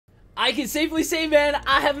I can safely say, man,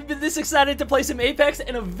 I haven't been this excited to play some Apex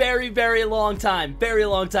in a very, very long time. Very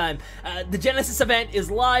long time. The Genesis event is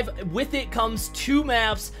live. With it comes 2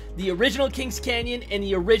 maps, the original Kings Canyon and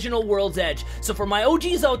the original World's Edge. So for my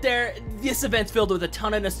OGs out there, this event's filled with a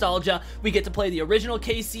ton of nostalgia. We get to play the original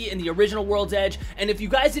KC and the original World's Edge. And if you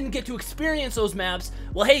guys didn't get to experience those maps,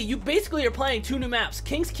 well, hey, you basically are playing 2 new maps.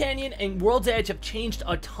 Kings Canyon and World's Edge have changed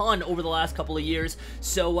a ton over the last couple of years.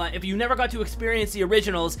 So if you never got to experience the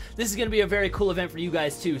originals, this is going to be a very cool event for you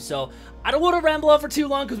guys too. So I don't want to ramble on for too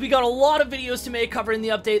long because we got a lot of videos to make covering the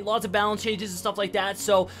update, lots of balance changes and stuff like that.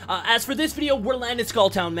 So as for this video, we're landing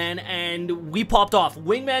Skulltown, man, and we popped off.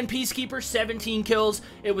 Wingman Peacekeeper, 17 kills.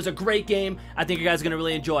 It was a great game. I think you guys are going to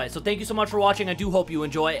really enjoy it. So thank you so much for watching. I do hope you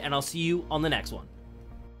enjoy, and I'll see you on the next one.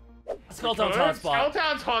 Skulltown's hot spot.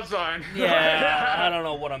 Skulltown's hot zone. Yeah, I don't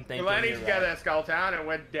know what I'm thinking. We're landing here, together at Skulltown and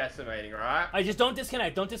we're decimating, right? I just don't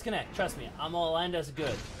disconnect. Don't disconnect. Trust me. I'm all land as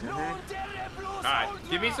good. Alright,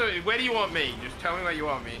 give me some. Where do you want me? Just tell me where you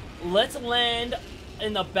want me. Let's land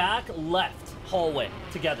in the back left hallway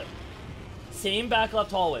together. Same back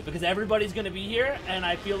left hallway because everybody's gonna be here, and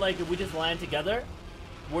I feel like if we just land together,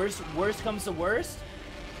 worst comes to worst,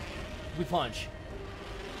 we punch.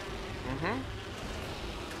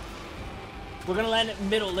 We're gonna land in the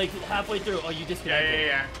middle, like halfway through. Oh, you disconnected.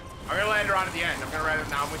 Yeah. I'm gonna land right at the end. I'm gonna land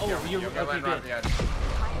now. I'm with you. You're I'm gonna land okay, right at the end.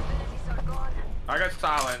 I got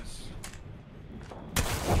silence.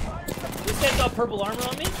 This guy's got purple armor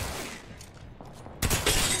on me.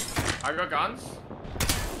 I got guns.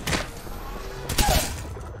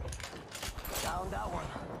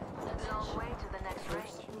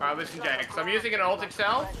 Alright, listen, Janks. I'm using an alt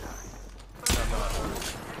Excel.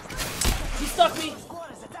 He stuck me.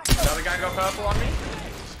 Another guy got purple on me.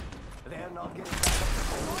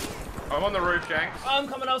 I'm on the roof, Janks. I'm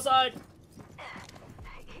coming outside.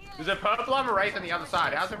 There's a purple armor wraith on the other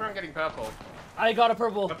side. How's everyone getting purple? I got a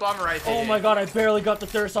purple. Purple armor wraith. Oh my god, I barely got the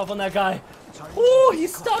thirst off on that guy. Ooh, he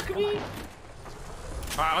stuck me.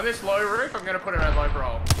 Alright, on this low roof, I'm gonna put it at low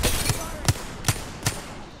roll.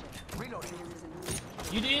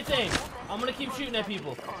 You do your thing. I'm gonna keep shooting at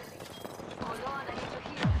people.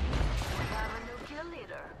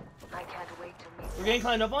 We're getting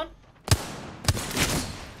climbed up on.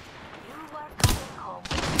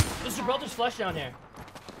 There's Gibraltar's flesh down here.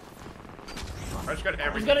 I just got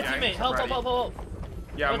everything. He's got a teammate. Help.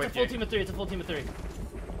 Yeah, I'm it's with a full you. team of 3. It's a full team of 3.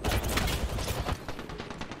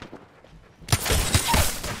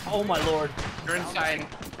 Oh my lord. You're insane.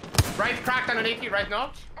 Wraith cracked underneath you, Wraith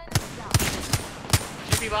knocked.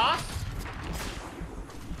 GP last.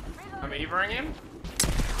 I'm evering him.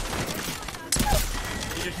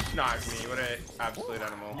 He just sniped me. What an absolute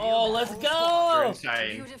animal. Oh, let's go! You're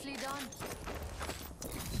insane.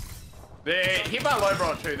 They're hit by low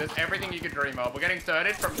brawl too. There's everything you could dream of. We're getting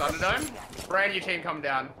thirded from Thunderdome. Brand new team come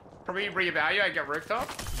down. Probably reevaluate and get rooftop.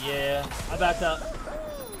 Yeah, I backed up.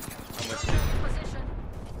 I'm with you.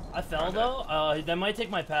 I fell though. They might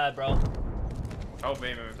take my pad, bro. I'll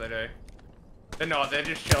beam them if they do. They're not. They're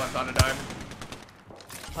just chilling Thunderdome.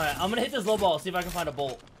 Alright, I'm gonna hit this low ball. See if I can find a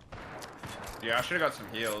bolt. Yeah, I should have got some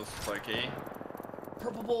heals, low-key.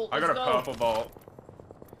 Purple bolt. I got a let's go. purple bolt.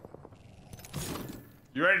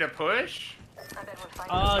 You ready to push? Do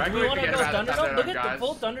we want to go Thunderdome? Look at the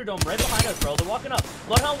full Thunderdome right behind us, bro. They're walking up.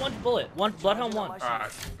 Bloodhound 1 bullet. Bloodhound 1.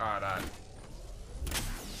 Alright.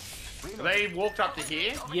 They walked up to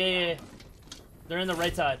here. Yeah. They're in the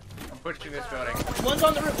right side. I'm pushing this building. One's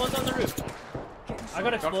on the roof. I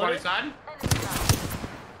got exploded. Got 20 side.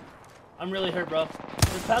 I'm really hurt, bro.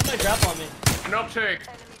 Just pass my grapple on me. Knock 2.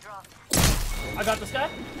 I got this guy.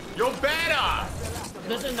 You're better!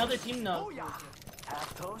 There's another team now.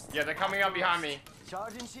 Yeah, they're coming up behind me.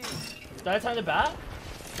 Did I time the bat?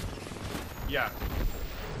 Yeah.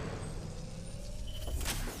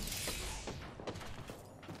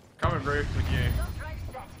 Coming roof with you.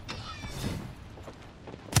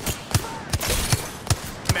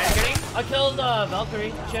 Megan? I killed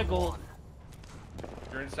Valkyrie. She had gold.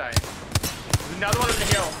 You're insane. There's another one on the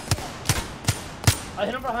hill. I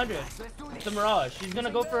hit him for 100. It's a Mirage. He's gonna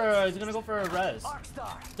go for a res.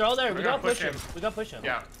 They're all there. We gotta push him.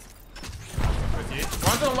 Yeah. With you.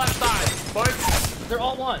 One's on the left side. Both. They're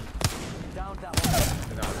all one.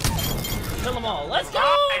 Kill them all. Let's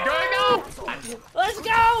go! Go! Let's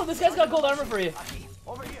go! This guy's got gold armor for you.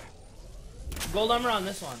 Gold armor on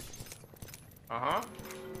this one. Uh-huh.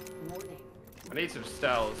 I need some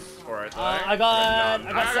stells for it though. I got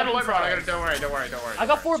 7 cells. Don't worry. I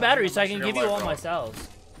got 4 batteries, so I can give you all my cells.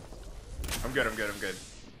 I'm good.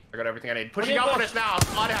 I got everything I need. Pushing up on us now.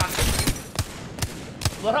 Slide down.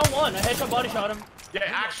 Bloodhound 1. I headshot body shot him. Yeah,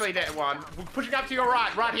 actually that one. We're pushing up to your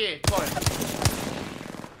right, right here, close.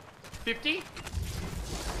 50?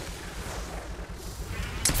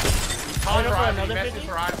 Can't drive, he messes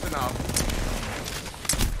right enough.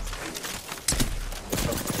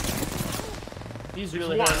 He's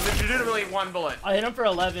really one, hurt. legitimately one bullet. I hit him for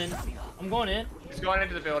 11. I'm going in. He's going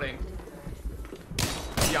into the building.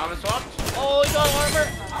 The armor swapped. Oh, he got armor.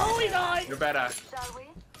 Oh, he died. You're better.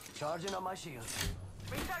 Charging on my shield.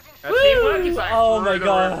 That teamwork is like oh my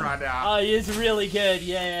god. Right now. Oh, he's really good.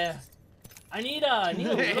 Yeah. I need a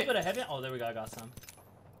little bit of heavy. Oh, there we go. I got some.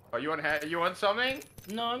 Oh, you want something?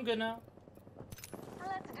 No, I'm good now.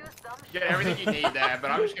 You get everything you need there,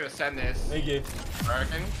 but I'm just gonna send this. Thank you. I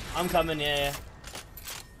reckon. I'm coming. Yeah.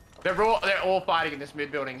 They're all fighting in this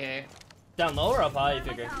mid building here. Down low or up high? You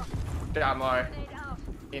figure? Down low.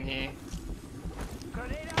 In here.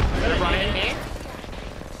 They're running in here.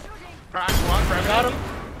 Crash one, Revenant. Got him.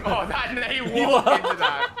 Oh, that he walked into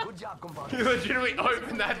that. Good job, compadre. He legitimately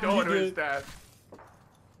opened that door to his death.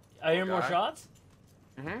 I hear more shots.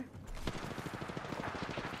 Mhm.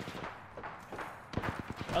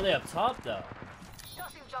 Are they up top though?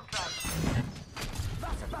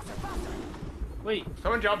 Wait.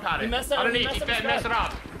 Someone jump at it. He messed up. Underneath, He he messed up messed it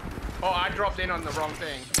up. Oh, I dropped in on the wrong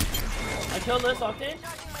thing. I killed this Octane.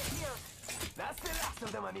 That's the last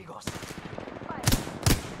of them, amigos.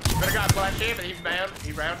 Got a guy flash here, but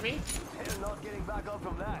he round me. Hell, not getting back up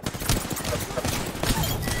from that.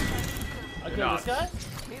 I killed this guy.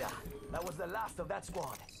 Mira, that was the last of that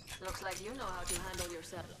squad. Looks like you know how to handle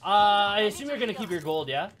yourself. I assume you're gonna keep your gold,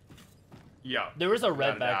 yeah? Yeah. There was a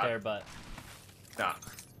red back there, but. Nah.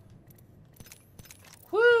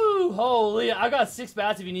 Woo! Holy! I got 6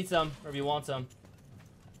 bats if you need some, or if you want some.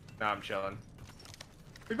 Nah, I'm chilling.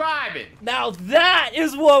 We vibing. Now that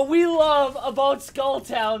is what we love about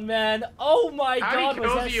Skulltown, man. Oh my god, How many was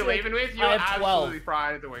kills that are you sick. leaving with? You're I have 12. absolutely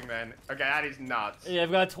frying at the wingman. Okay, that is nuts. Yeah,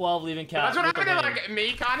 I've got 12 leaving cap. That's what with the happened to wing.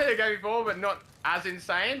 like me kind of the game before, but not as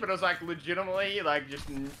insane. But it was like legitimately like just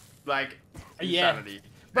like insanity.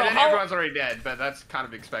 Bro, And then everyone's already dead, but that's kind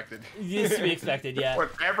of expected. It used to be expected, yeah. When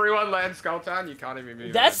everyone lands Skulltown, you can't even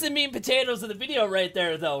move. That's the meat and potatoes of the video right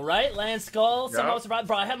there, though, right? Land Skull, somehow Yep. survived.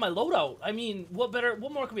 Bro, I had my loadout. I mean, what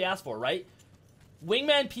more could we ask for, right?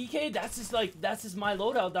 Wingman PK, that's just my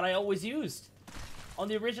loadout that I always used on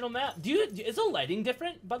the original map. Is the lighting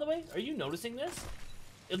different, by the way? Are you noticing this?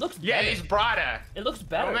 It looks better. Yeah, it's brighter. It looks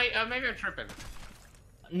better. Oh, maybe I'm tripping.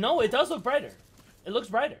 No, it does look brighter. It looks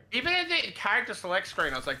brighter. Even in the character select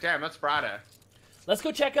screen, I was like, damn, that's brighter. Let's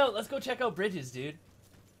go check out Bridges, dude.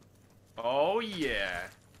 Oh yeah.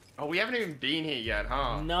 Oh, we haven't even been here yet,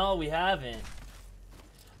 huh? No, we haven't.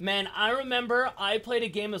 Man, I remember I played a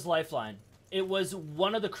game as Lifeline. It was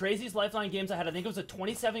one of the craziest Lifeline games I had. I think it was a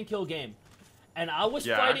 27 kill game. And I was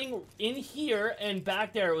fighting in here and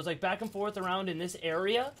back there. It was like back and forth around in this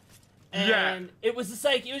area. And it was just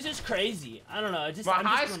like, it was just crazy. I don't know. My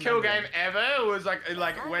highest kill game ever was like, it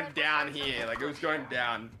went down here. Like, it was going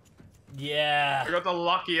down. Yeah. I got the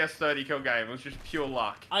luckiest 30 kill game. It was just pure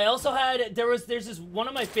luck. I also had, there's this, one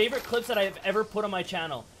of my favorite clips that I've ever put on my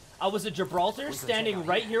channel. I was at Gibraltar standing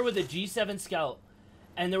right here with a G7 Scout.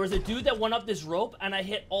 And there was a dude that went up this rope, and I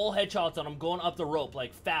hit all headshots on him going up the rope,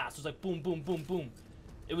 like, fast. It was like, boom, boom, boom, boom.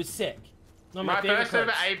 It was sick. One of My first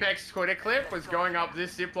ever clips. Apex Twitter clip was going up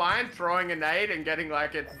this zip line, throwing a nade, and getting,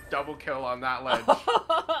 like, a double kill on that ledge.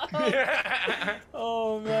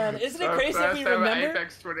 Oh, man. Isn't it crazy that we remember?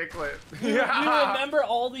 Apex Twitter clip. We remember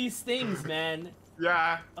all these things, man.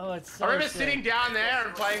 Yeah. Oh, it's so I remember sick. sitting down there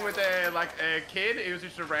and playing with a kid. He was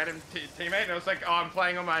just a random teammate, and I was like, "Oh, I'm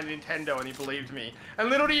playing on my Nintendo," and he believed me.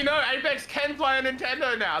 And little do you know, Apex can play on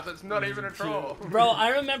Nintendo now, so it's not even a troll. Bro, I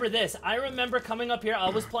remember this. I remember coming up here. I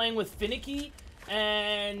was playing with Finicky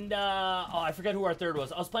and oh, I forget who our third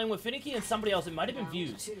was. I was playing with Finicky and somebody else. It might have been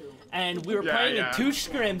Views. And we were playing in 2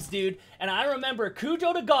 scrims, dude. And I remember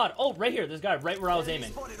Cujo the God. Oh, right here. This guy, right where I was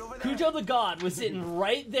aiming. Cujo the God was sitting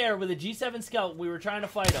right there with a G7 Scout. We were trying to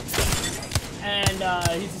fight him. And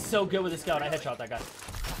he's just so good with the Scout. I headshot that guy.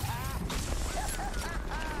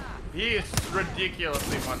 He is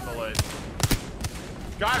ridiculously fun to lose.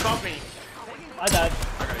 Guy above me. I died.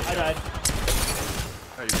 I died.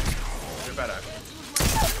 Oh, you're better.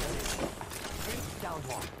 Down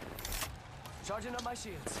one. Charging up my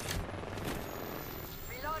shields.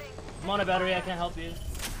 Reloading. I'm on a battery. I can't help you.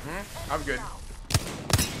 I'm good.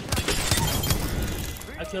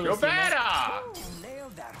 I killed You're his teammate. better!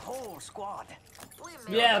 Nailed that whole squad.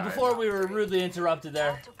 Yeah, before we were rudely interrupted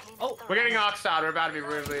there. Oh, We're getting Oxside. We're about to be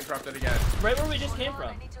rudely interrupted again. right where we just came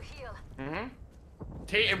from.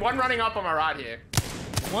 One running up on my right here.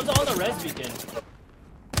 One's on the res beacon.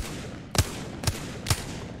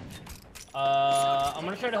 I'm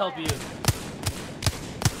gonna try to help you.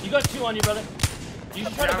 You got 2 on you, brother. You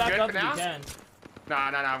should try to back up if you can. No,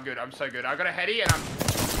 I'm good. I'm so good. I got a heady and I'm...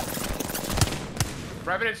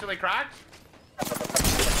 Revenant's really cracked.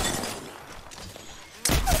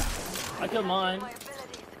 I killed mine.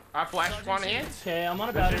 I flashed one here. Okay, I'm on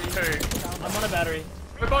a battery. There's 2. I'm on a battery.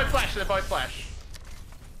 They're both flash. They're both flash.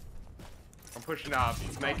 I'm pushing up.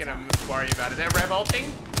 Making them worry about it. They're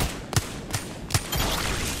revolting.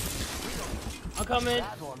 I'm coming.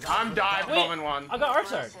 I'm dive bombing one. I got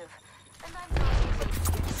Arcsart.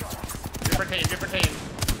 Different team.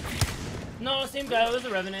 No, same guy. It was a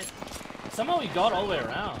Revenant. Somehow he got all the way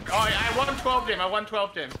around. Oh, I 112 him. I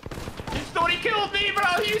 112 him. He thought he killed me, but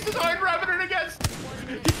I used his own Revenant against.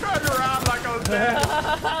 He turned around like I was dead.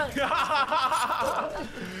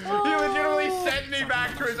 He legitimately sent me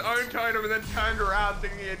back to his own totem and then turned around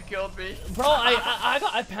thinking he had killed me. Bro,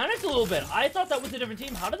 I panicked a little bit. I thought that was a different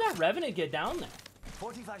team. How did that Revenant get down there?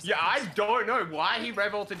 Yeah, I don't know why he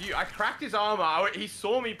revolted you. I cracked his armor. He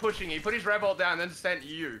saw me pushing. He put his revolt down and then sent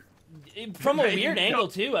you. From a weird angle,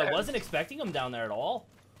 too. I wasn't expecting him down there at all.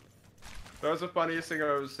 That was the funniest thing I've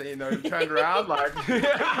ever seen, though. He turned around like...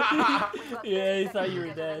 Yeah, he thought you were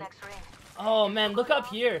dead. Oh, man, look up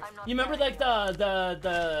here. You remember, like,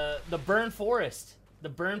 the burned forest? The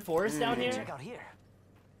burned forest down here? Check out here.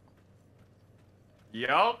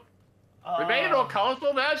 Yup. We made it all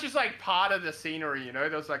colorful. Now it's just, like, part of the scenery, you know?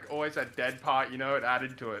 There's, like, always that dead part, you know? It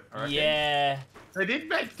added to it, I reckon. Yeah. They did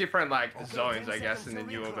make different, like, zones, I guess, in the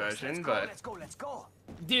newer version, but... Let's go.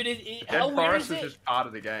 Dude, Dead how weird Forest is is it? just part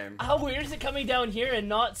of the game. How weird is it coming down here and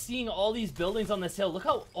not seeing all these buildings on this hill? Look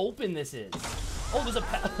how open this is. Oh, there's a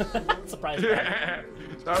surprise. That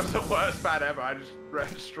was the worst bat ever. I just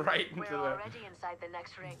ran straight into We're the... already inside the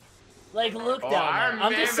next ring. Like, look Oh, down there.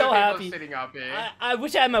 I'm just so happy. Sitting up here. I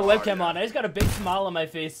wish I had my webcam yeah. on. I just got a big smile on my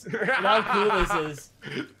face. Look how cool this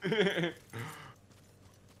is.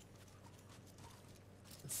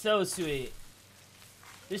 It's so sweet.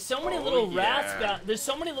 There's so many little rats. There's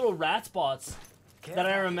so many little rat spots that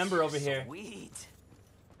I remember over here. Sweet.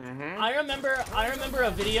 I remember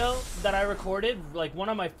a video that I recorded, like one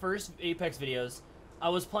of my first Apex videos. I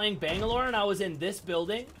was playing Bangalore and I was in this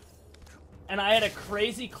building, and I had a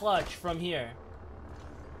crazy clutch from here.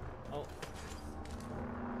 Oh.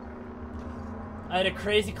 I had a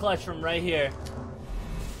crazy clutch from right here.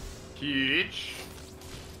 Huge.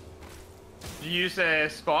 You use a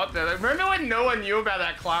spot that, remember when no one knew about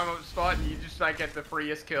that climb up spot and you just like get the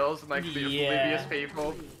freest kills and like the oblivious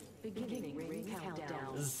people? Beginning ring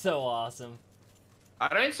countdown. This is so awesome. I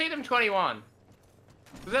don't see them 21.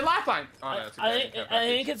 Was it lifeline? Oh no, it's a I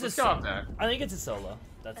think it's Let's a go up there. I think it's a solo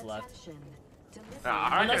that's left. No,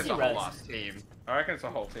 I reckon Unless it's he a whole res. lost team. I reckon it's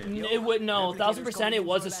a whole team. It would no 1000%. It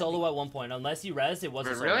was a solo at one point. Unless he rezzed, it was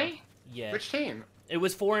a solo. Really? Yeah. Which team? It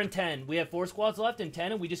was 4 and 10. We have 4 squads left and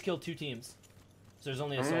 10, and we just killed 2 teams. So there's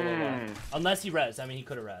only a solo left. Unless he rezzed. I mean, he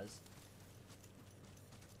could have rezzed.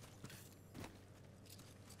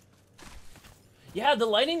 Yeah, the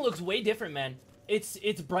lighting looks way different, man. It's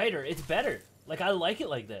brighter. It's better. Like, I like it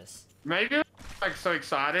like this. Maybe I'm like so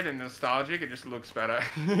excited and nostalgic, it just looks better.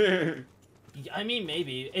 I mean,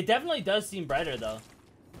 maybe. It definitely does seem brighter, though.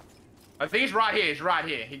 I think he's right here. He's right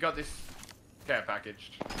here. He got this care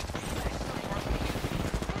package.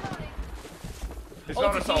 It's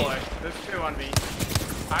not a solo. There's 2 on me.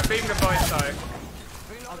 I beat them both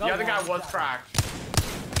though. The other guy was cracked.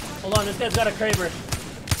 Hold on, this guy's got a Kraber.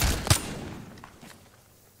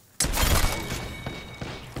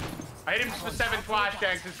 I hit him for 7 twice,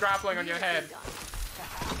 Janks. He's grappling on your head.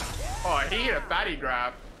 Oh, he hit a fatty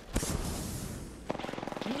grab.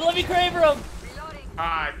 Let me Kraber him!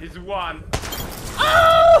 Alright, he's 1.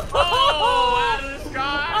 Oh! Oh, out of the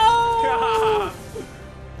sky! Oh!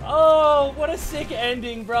 Oh, what a sick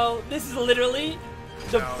ending, bro. This is literally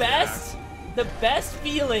the the best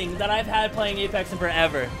feeling that I've had playing Apex in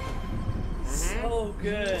forever. So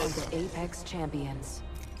good. The Apex champions.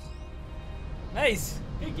 Nice.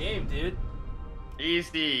 Good game, dude.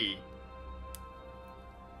 Easy.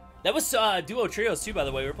 That was duo trios too, by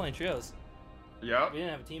the way. We were playing trios. Yep. We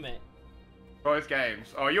didn't have a teammate. Both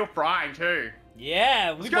games. Oh, you're frying too.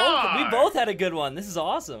 Yeah, we both had a good one. This is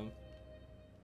awesome.